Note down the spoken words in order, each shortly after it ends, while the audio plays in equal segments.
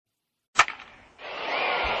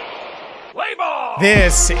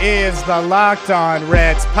This is the Locked On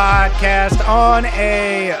Reds podcast on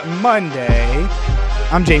a Monday.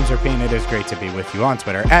 I'm James Rapine. It is great to be with you on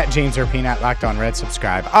Twitter at James Rapine at Locked On Reds.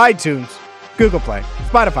 Subscribe iTunes, Google Play,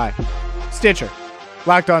 Spotify, Stitcher,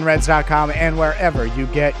 LockedOnReds.com, and wherever you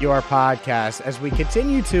get your podcasts. As we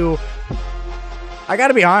continue to, I got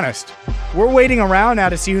to be honest, we're waiting around now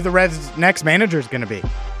to see who the Reds' next manager is going to be.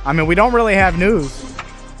 I mean, we don't really have news.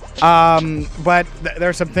 But there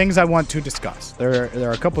are some things I want to discuss. There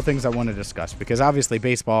are a couple things I want to discuss because obviously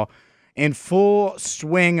baseball in full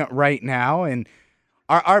swing right now, and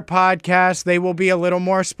our podcasts, they will be a little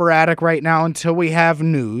more sporadic right now until we have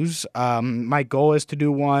news. My goal is to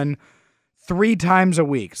do one 3 times a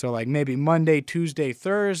week. So like maybe Monday, Tuesday,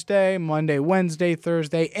 Thursday, Monday, Wednesday,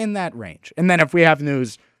 Thursday, in that range. And then if we have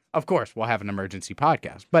news, of course, we'll have an emergency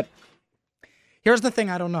podcast. But here's the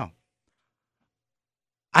thing I don't know.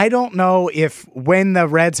 I don't know if when the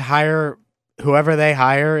Reds hire whoever they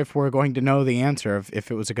hire, if we're going to know the answer of if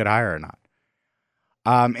it was a good hire or not.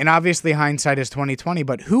 And obviously hindsight is 20/20,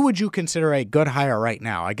 but who would you consider a good hire right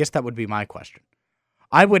now? I guess that would be my question.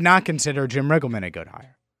 I would not consider Jim Riggleman a good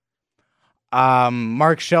hire.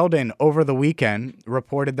 Mark Sheldon over the weekend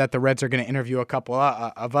reported that the Reds are going to interview a couple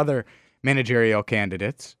of other managerial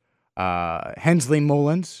candidates, Hensley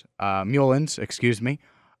Mullins, and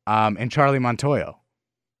Charlie Montoyo.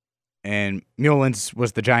 And Mullins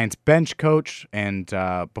was the Giants' bench coach, and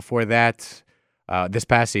before that, this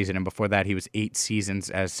past season, and before that, he was 8 seasons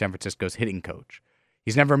as San Francisco's hitting coach.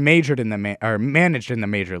 He's never majored in the managed in the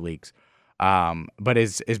major leagues, but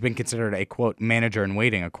has been considered a quote manager in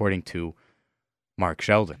waiting, according to Mark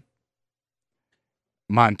Sheldon.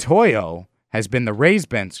 Montoyo has been the Rays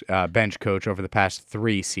bench coach over the past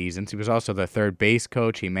 3 seasons. He was also the third base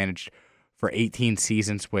coach. He managed for 18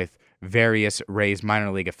 seasons with various Rays minor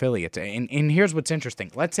league affiliates. And here's what's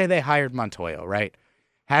interesting. Let's say they hired Montoyo, right?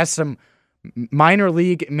 Has some minor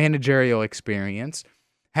league managerial experience,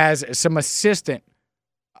 has some assistant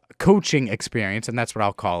coaching experience, and that's what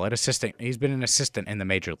I'll call it, assistant. He's been an assistant in the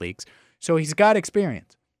major leagues, so he's got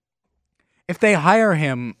experience. If they hire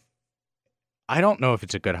him, I don't know if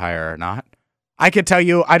it's a good hire or not. I could tell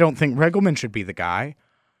you I don't think Riggleman should be the guy.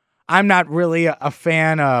 I'm not really a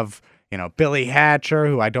fan of Billy Hatcher,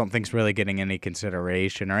 who I don't think is really getting any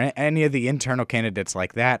consideration, or any of the internal candidates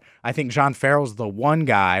like that. I think John Farrell's the one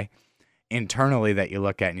guy internally that you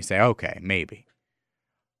look at and you say, okay, maybe.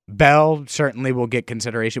 Bell certainly will get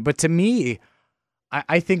consideration. But to me,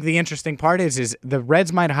 I think the interesting part is the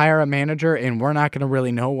Reds might hire a manager and we're not going to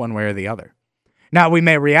really know one way or the other. Now, we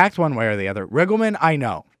may react one way or the other. Riggleman, I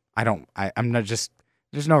know. I'm not just,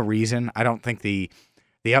 there's no reason. I don't think the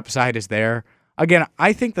upside is there. Again,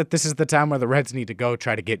 I think that this is the time where the Reds need to go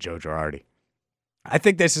try to get Joe Girardi. I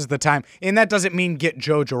think this is the time, and that doesn't mean get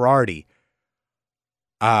Joe Girardi,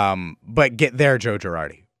 but get their Joe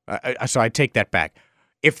Girardi. So I take that back.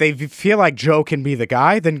 If they feel like Joe can be the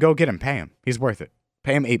guy, then go get him. Pay him. He's worth it.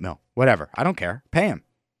 Pay him $8 million. Whatever. I don't care. Pay him.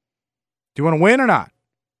 Do you want to win or not?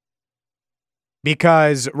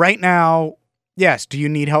 Because right now, yes, do you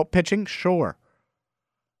need help pitching? Sure.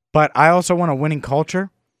 But I also want a winning culture.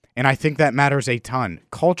 And I think that matters a ton.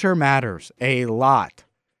 Culture matters a lot.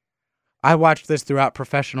 I watched this throughout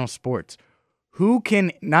professional sports. Who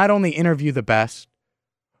can not only interview the best,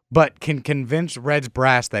 but can convince Reds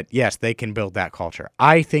brass that, yes, they can build that culture?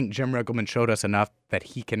 I think Jim Riggleman showed us enough that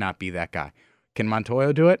he cannot be that guy. Can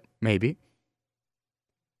Montoyo do it? Maybe.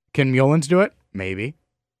 Can Mullins do it? Maybe.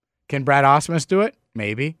 Can Brad Ausmus do it?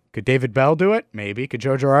 Maybe. Could David Bell do it? Maybe. Could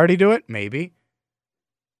Joe Girardi do it? Maybe.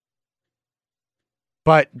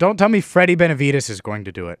 But don't tell me Freddie Benavides is going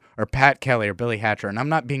to do it, or Pat Kelly, or Billy Hatcher, and I'm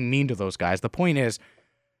not being mean to those guys. The point is,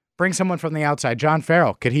 bring someone from the outside. John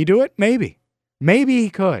Farrell, could he do it? Maybe. Maybe he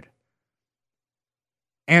could.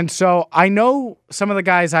 And so I know some of the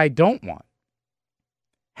guys I don't want.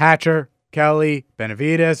 Hatcher, Kelly,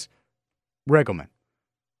 Benavides, Riggleman.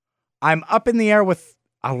 I'm up in the air with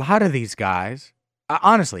a lot of these guys.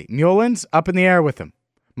 Honestly, Mullins, up in the air with him.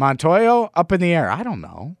 Montoyo, up in the air. I don't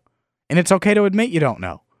know. And it's okay to admit you don't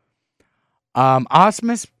know.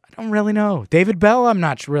 Ausmus, I don't really know. David Bell, I'm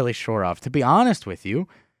not really sure of, to be honest with you.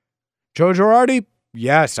 Joe Girardi,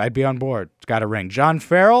 yes, I'd be on board. It's got a ring. John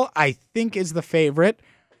Farrell, I think, is the favorite.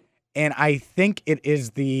 And I think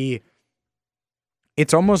it's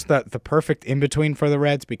almost the perfect in-between for the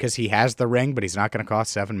Reds because he has the ring, but he's not going to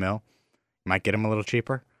cost $7 million. Might get him a little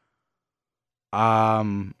cheaper.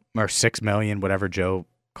 Or $6 million, whatever Joe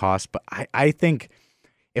costs. But I think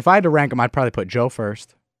if I had to rank him, I'd probably put Joe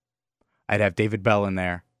first. I'd have David Bell in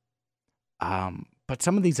there. But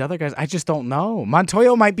some of these other guys, I just don't know.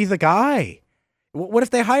 Montoyo might be the guy. What if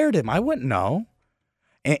they hired him? I wouldn't know.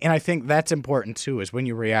 And I think that's important too, is when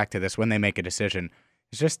you react to this, when they make a decision,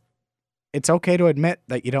 it's okay to admit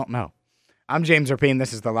that you don't know. I'm James Rapien.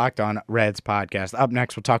 This is the Locked On Reds podcast. Up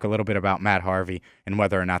next, we'll talk a little bit about Matt Harvey and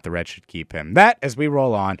whether or not the Reds should keep him. That, as we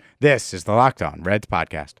roll on, this is the Locked On Reds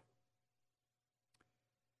podcast.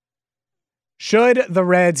 Should the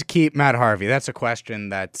Reds keep Matt Harvey? That's a question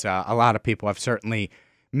that a lot of people have certainly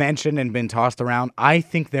mentioned and been tossed around. I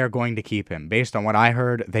think they're going to keep him. Based on what I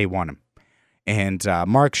heard, they want him. And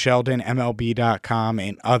Mark Sheldon, MLB.com,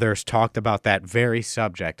 and others talked about that very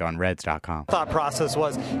subject on Reds.com. Thought process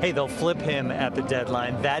was, hey, they'll flip him at the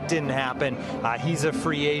deadline. That didn't happen. He's a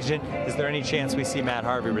free agent. Is there any chance we see Matt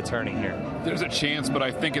Harvey returning here? There's a chance, but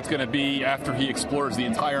I think it's going to be after he explores the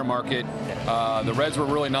entire market. The Reds were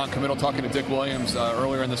really non-committal. Talking to Dick Williams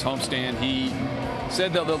earlier in this homestand, he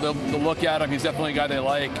said they'll look at him. He's definitely a guy they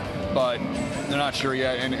like, but they're not sure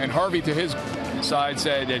yet. And Harvey, to his side,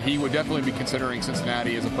 said that he would definitely be considering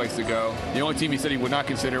Cincinnati as a place to go. The only team he said he would not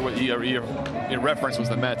consider, what he reference was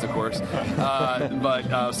the Mets, of course.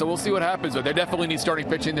 So we'll see what happens. But they definitely need starting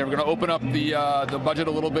pitching. They're going to open up the budget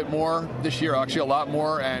a little bit more this year, actually a lot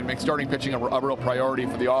more, and make starting pitching a real priority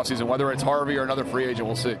for the offseason. Whether it's Harvey or another free agent,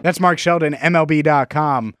 we'll see. That's Mark Sheldon,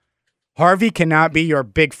 MLB.com. Harvey cannot be your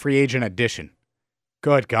big free agent addition.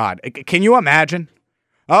 Good God. Can you imagine?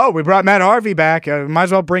 Oh, we brought Matt Harvey back. Might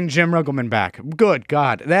as well bring Jim Riggleman back. Good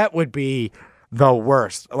God. That would be the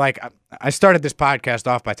worst. Like, I started this podcast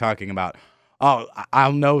off by talking about,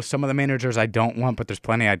 I'll know some of the managers I don't want, but there's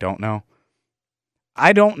plenty I don't know.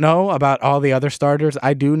 I don't know about all the other starters.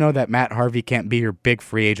 I do know that Matt Harvey can't be your big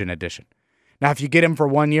free agent addition. Now, if you get him for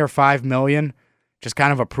 1 year, $5 million, just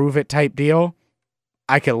kind of a prove-it type deal,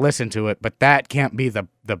 I could listen to it, but that can't be the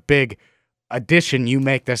big addition you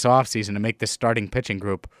make this offseason to make this starting pitching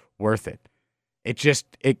group worth it.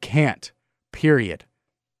 It can't, period.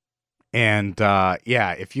 And,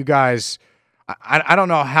 if you guys, I don't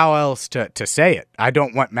know how else to say it. I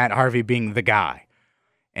don't want Matt Harvey being the guy.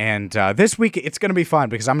 And this week, it's going to be fun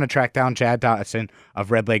because I'm going to track down Chad Dotson of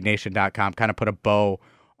RedLegNation.com, kind of put a bow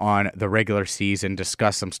on the regular season,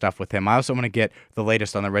 discuss some stuff with him. I also want to get the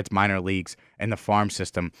latest on the Reds minor leagues and the farm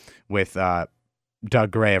system with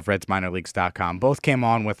Doug Gray of RedsMinorLeagues.com. Both came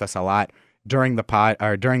on with us a lot during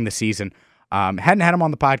the season. Hadn't had him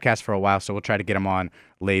on the podcast for a while, so we'll try to get him on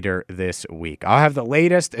later this week. I'll have the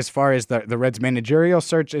latest as far as the Reds managerial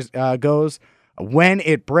search goes when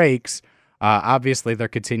it breaks. Obviously, they're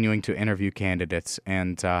continuing to interview candidates,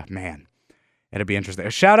 and man, it'll be interesting.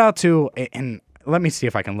 A shout out to, and let me see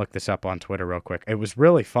if I can look this up on Twitter real quick. It was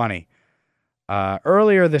really funny.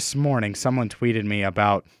 Earlier this morning, someone tweeted me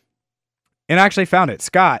about. And I actually found it.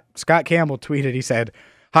 Scott Campbell tweeted, he said,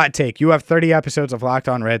 hot take, you have 30 episodes of Locked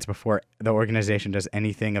On Reds before the organization does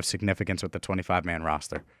anything of significance with the 25-man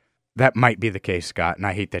roster. That might be the case, Scott, and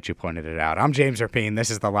I hate that you pointed it out. I'm James Rapien. This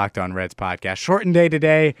is the Locked On Reds podcast. Shortened day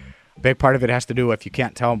today. A big part of it has to do with, if you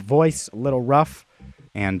can't tell, voice, a little rough,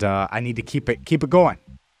 and I need to keep it going.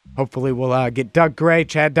 Hopefully we'll get Doug Gray,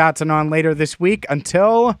 Chad Dotson on later this week.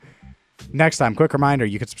 Until next time, quick reminder,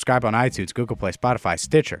 you can subscribe on iTunes, Google Play, Spotify,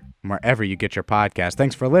 Stitcher, and wherever you get your podcast.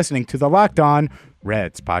 Thanks for listening to the Locked On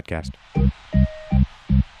Reds podcast.